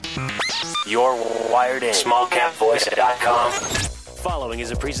You're wired in. Smallcapvoice.com. Following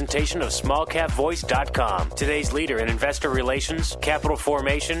is a presentation of smallcapvoice.com, today's leader in investor relations, capital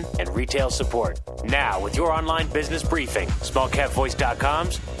formation, and retail support. Now, with your online business briefing,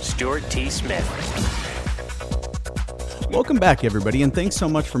 smallcapvoice.com's Stuart T. Smith. Welcome back, everybody, and thanks so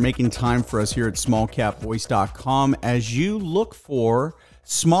much for making time for us here at smallcapvoice.com as you look for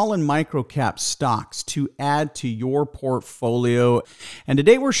small and micro cap stocks to add to your portfolio. And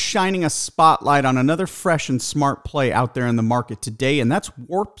today we're shining a spotlight on another fresh and smart play out there in the market today, and that's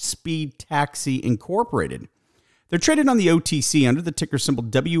WarpSpeed Taxi Incorporated. They're traded on the OTC under the ticker symbol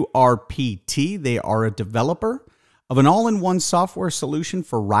WRPT. They are a developer of an all-in-one software solution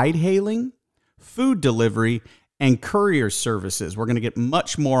for ride-hailing, food delivery, and courier services. We're going to get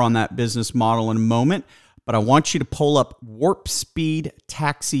much more on that business model in a moment. But I want you to pull up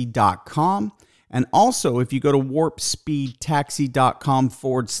WarpSpeedTaxi.com. And also, if you go to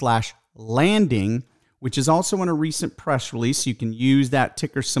WarpSpeedTaxi.com/landing, which is also in a recent press release, you can use that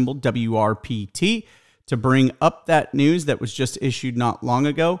ticker symbol WRPT to bring up that news that was just issued not long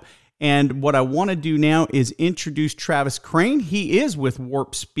ago. And what I want to do now is introduce Travis Crane. He is with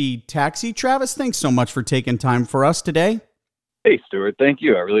WarpSpeed Taxi. Travis, thanks so much for taking time for us today. Hey, Stuart. Thank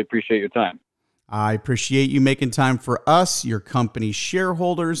you. I really appreciate your time. I appreciate you making time for us, your company's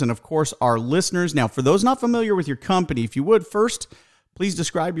shareholders, and of course, our listeners. Now, for those not familiar with your company, if you would first, please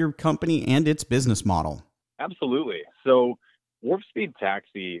describe your company and its business model. Absolutely. So WarpSpeed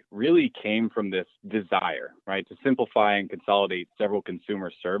Taxi really came from this desire, right, to simplify and consolidate several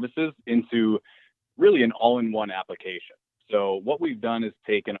consumer services into really an all-in-one application. So what we've done is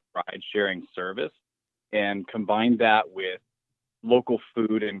taken a ride-sharing service and combined that with local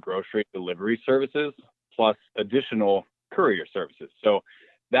food and grocery delivery services, plus additional courier services. So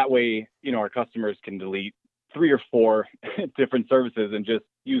that way, our customers can delete 3 or 4 different services and just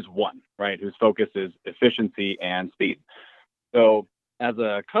use one, right? Whose focus is efficiency and speed. So as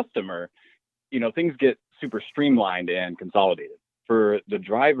a customer, things get super streamlined and consolidated. For the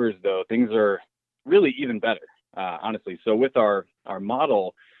drivers, though, things are really even better, honestly. So with our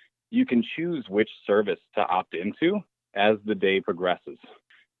model, you can choose which service to opt into as the day progresses.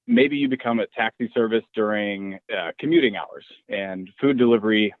 Maybe you become a taxi service during commuting hours and food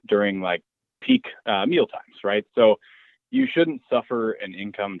delivery during like peak meal times, right? So you shouldn't suffer an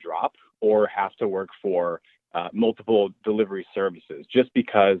income drop or have to work for multiple delivery services just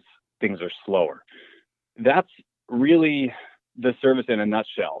because things are slower. That's really the service in a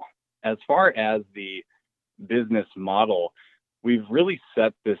nutshell. As far as the business model, we've really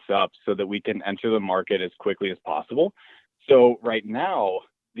set this up so that we can enter the market as quickly as possible. So right now,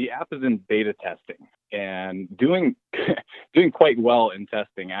 the app is in beta testing and doing quite well in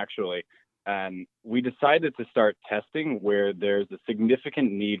testing, actually. And we decided to start testing where there's a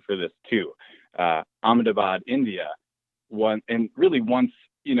significant need for this too. Ahmedabad, India. Once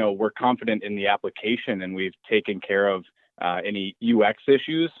we're confident in the application and we've taken care of any UX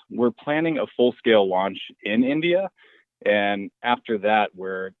issues, we're planning a full-scale launch in India. And after that,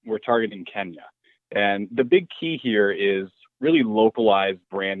 we're targeting Kenya. And the big key here is really localized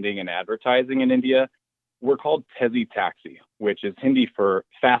branding and advertising in India. We're called Tezi Taxi, which is Hindi for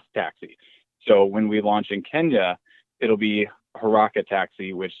fast taxi. So when we launch in Kenya, it'll be Haraka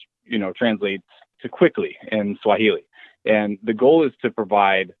Taxi, which, translates to quickly in Swahili. And the goal is to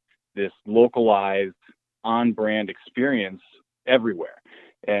provide this localized on-brand experience everywhere.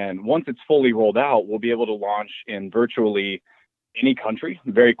 And once it's fully rolled out, we'll be able to launch in virtually any country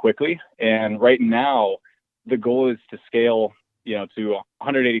very quickly. And right now, the goal is to scale, to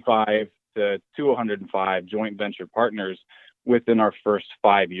 185 to 205 joint venture partners within our first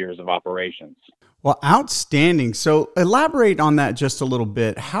 5 years of operations. Well, outstanding. So elaborate on that just a little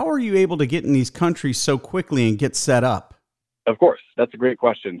bit. How are you able to get in these countries so quickly and get set up? Of course, that's a great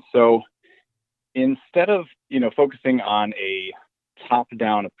question. So instead of, focusing on a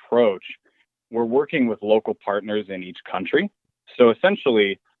top-down approach, we're working with local partners in each country. So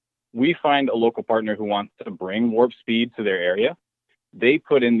essentially, we find a local partner who wants to bring WarpSpeed to their area. They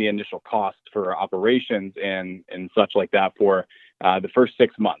put in the initial cost for operations and such like that for the first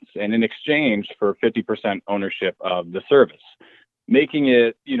 6 months, and in exchange for 50% ownership of the service, making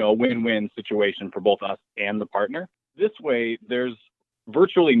it, a win-win situation for both us and the partner. This way, there's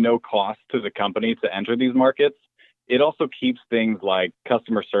virtually no cost to the company to enter these markets. It also keeps things like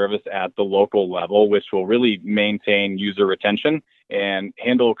customer service at the local level, which will really maintain user retention and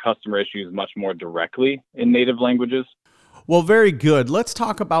handle customer issues much more directly in native languages. Well, very good. Let's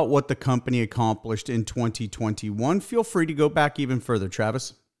talk about what the company accomplished in 2021. Feel free to go back even further,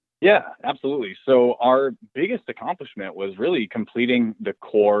 Travis. Yeah, absolutely. So our biggest accomplishment was really completing the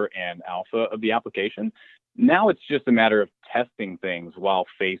core and alpha of the application. Now it's just a matter of testing things while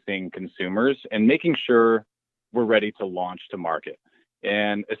facing consumers and making sure we're ready to launch to market.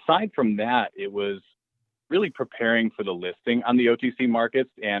 And aside from that, it was really preparing for the listing on the OTC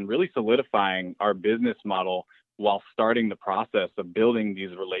markets and really solidifying our business model while starting the process of building these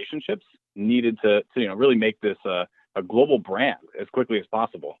relationships needed to really make this a global brand as quickly as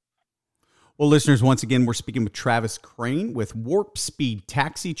possible. Well, listeners, once again, we're speaking with Travis Crane with WarpSpeed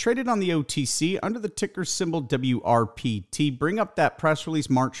Taxi, traded on the OTC under the ticker symbol WRPT. Bring up that press release,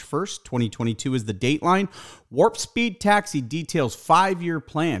 March 1st, 2022 is the dateline. WarpSpeed Taxi details 5-year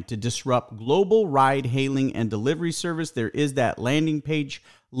plan to disrupt global ride-hailing and delivery service. There is that landing page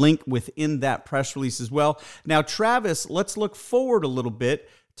link within that press release as well. Now, Travis, let's look forward a little bit.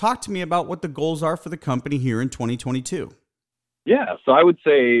 Talk to me about what the goals are for the company here in 2022. Yeah, so I would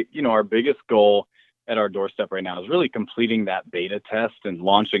say, our biggest goal at our doorstep right now is really completing that beta test and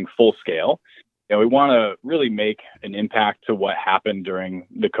launching full scale. We want to really make an impact to what happened during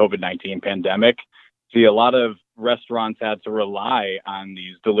the COVID-19 pandemic. See, a lot of restaurants had to rely on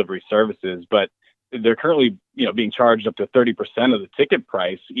these delivery services, but they're currently, being charged up to 30% of the ticket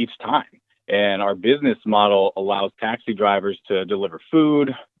price each time. And our business model allows taxi drivers to deliver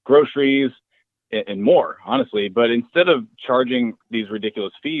food, groceries, and more, honestly. But instead of charging these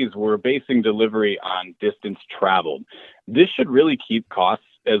ridiculous fees, we're basing delivery on distance traveled. This should really keep costs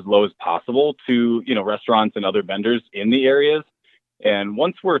as low as possible to, restaurants and other vendors in the areas. And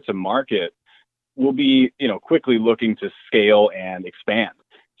once we're to market, we'll be, quickly looking to scale and expand.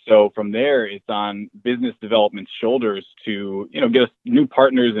 So from there, it's on business development's shoulders to, get us new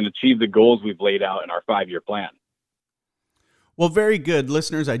partners and achieve the goals we've laid out in our 5-year plan. Well, very good.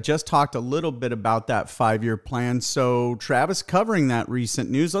 Listeners, I just talked a little bit about that 5-year plan. So, Travis, covering that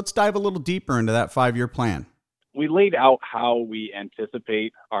recent news, let's dive a little deeper into that 5-year plan. We laid out how we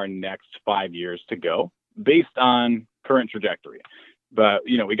anticipate our next 5 years to go based on current trajectory. But,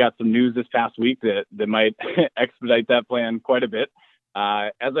 we got some news this past week that might expedite that plan quite a bit.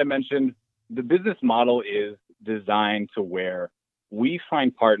 As I mentioned, the business model is designed to where we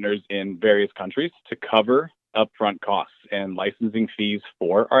find partners in various countries to cover upfront costs and licensing fees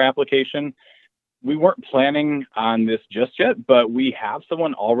for our application. We weren't planning on this just yet, but we have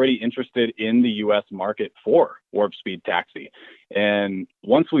someone already interested in the U.S. market for WarpSpeed Taxi. And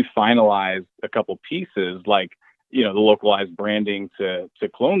once we finalize a couple pieces like, the localized branding to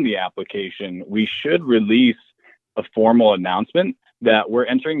clone the application, we should release a formal announcement that we're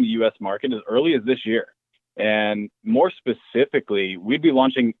entering the U.S. market as early as this year. And more specifically, we'd be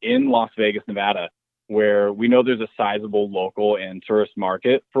launching in Las Vegas, Nevada, where we know there's a sizable local and tourist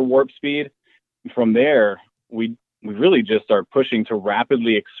market for WarpSpeed. From there, we really just are pushing to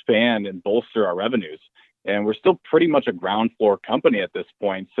rapidly expand and bolster our revenues. And we're still pretty much a ground floor company at this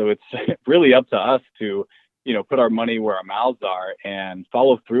point. So it's really up to us to, put our money where our mouths are and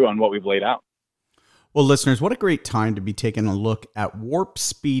follow through on what we've laid out. Well, listeners, what a great time to be taking a look at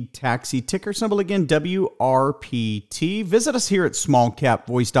WarpSpeed Taxi, ticker symbol again, WRPT. Visit us here at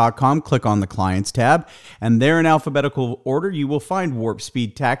smallcapvoice.com. Click on the Clients tab, and there in alphabetical order, you will find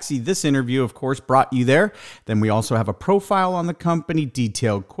WarpSpeed Taxi. This interview, of course, brought you there. Then we also have a profile on the company,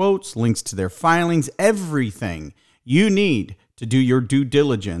 detailed quotes, links to their filings, everything you need to do your due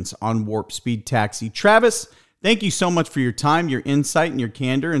diligence on WarpSpeed Taxi. Travis, thank you so much for your time, your insight, and your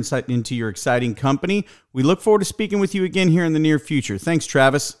candor insight into your exciting company. We look forward to speaking with you again here in the near future. Thanks,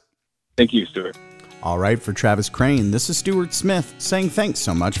 Travis. Thank you, Stuart. All right, for Travis Crane, this is Stuart Smith saying thanks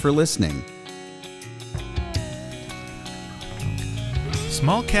so much for listening.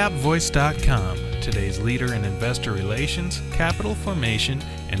 Smallcapvoice.com, today's leader in investor relations, capital formation,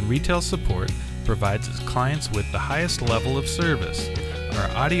 and retail support, provides its clients with the highest level of service.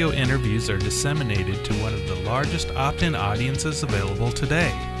 Our audio interviews are disseminated to one of the largest opt-in audiences available today.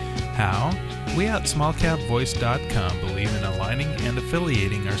 How? We at smallcapvoice.com believe in aligning and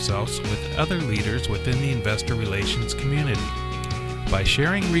affiliating ourselves with other leaders within the investor relations community. By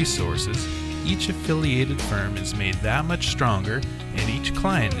sharing resources, each affiliated firm is made that much stronger and each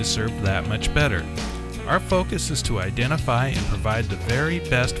client is served that much better. Our focus is to identify and provide the very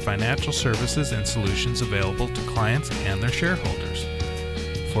best financial services and solutions available to clients and their shareholders.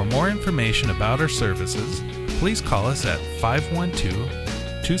 For more information about our services, please call us at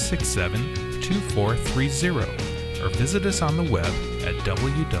 512-267-2430 or visit us on the web at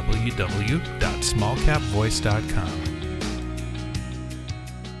www.smallcapvoice.com.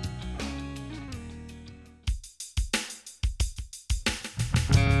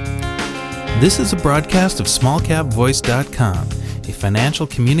 This is a broadcast of smallcapvoice.com, a financial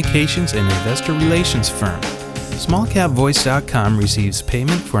communications and investor relations firm. SmallCapVoice.com receives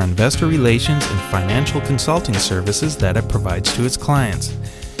payment for investor relations and financial consulting services that it provides to its clients.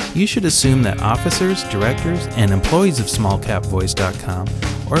 You should assume that officers, directors, and employees of SmallCapVoice.com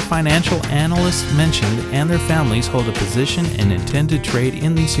or financial analysts mentioned and their families hold a position and intend to trade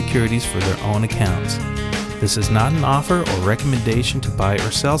in these securities for their own accounts. This is not an offer or recommendation to buy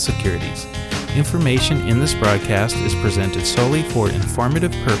or sell securities. Information in this broadcast is presented solely for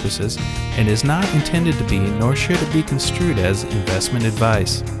informative purposes and is not intended to be, nor should it be construed as, investment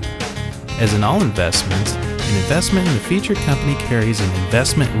advice. As in all investments, an investment in the featured company carries an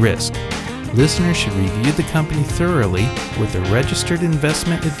investment risk. Listeners should review the company thoroughly with a registered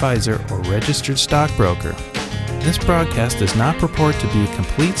investment advisor or registered stockbroker. This broadcast does not purport to be a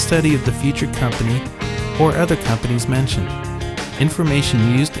complete study of the featured company or other companies mentioned.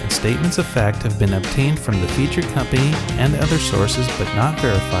 Information used and statements of fact have been obtained from the featured company and other sources but not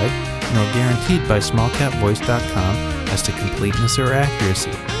verified nor guaranteed by smallcapvoice.com as to completeness or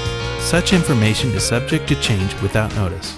accuracy. Such information is subject to change without notice.